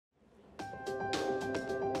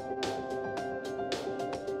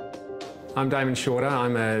I'm Damon.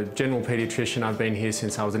 I'm a general paediatrician. I've been here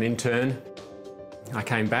since I was an intern. I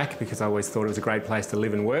came back because I always thought it was a great place to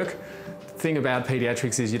live and work. The thing about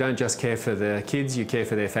paediatrics is you don't just care for the kids, you care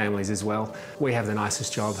for their families as well. We have the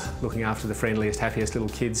nicest job, looking after the friendliest, happiest little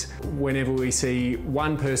kids. Whenever we see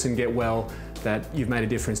one person get well, that you've made a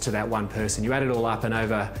difference to that one person. You add it all up and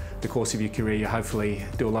over the course of your career you hopefully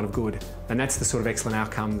do a lot of good. And that's the sort of excellent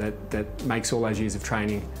outcome that makes all those years of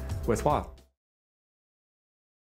training worthwhile.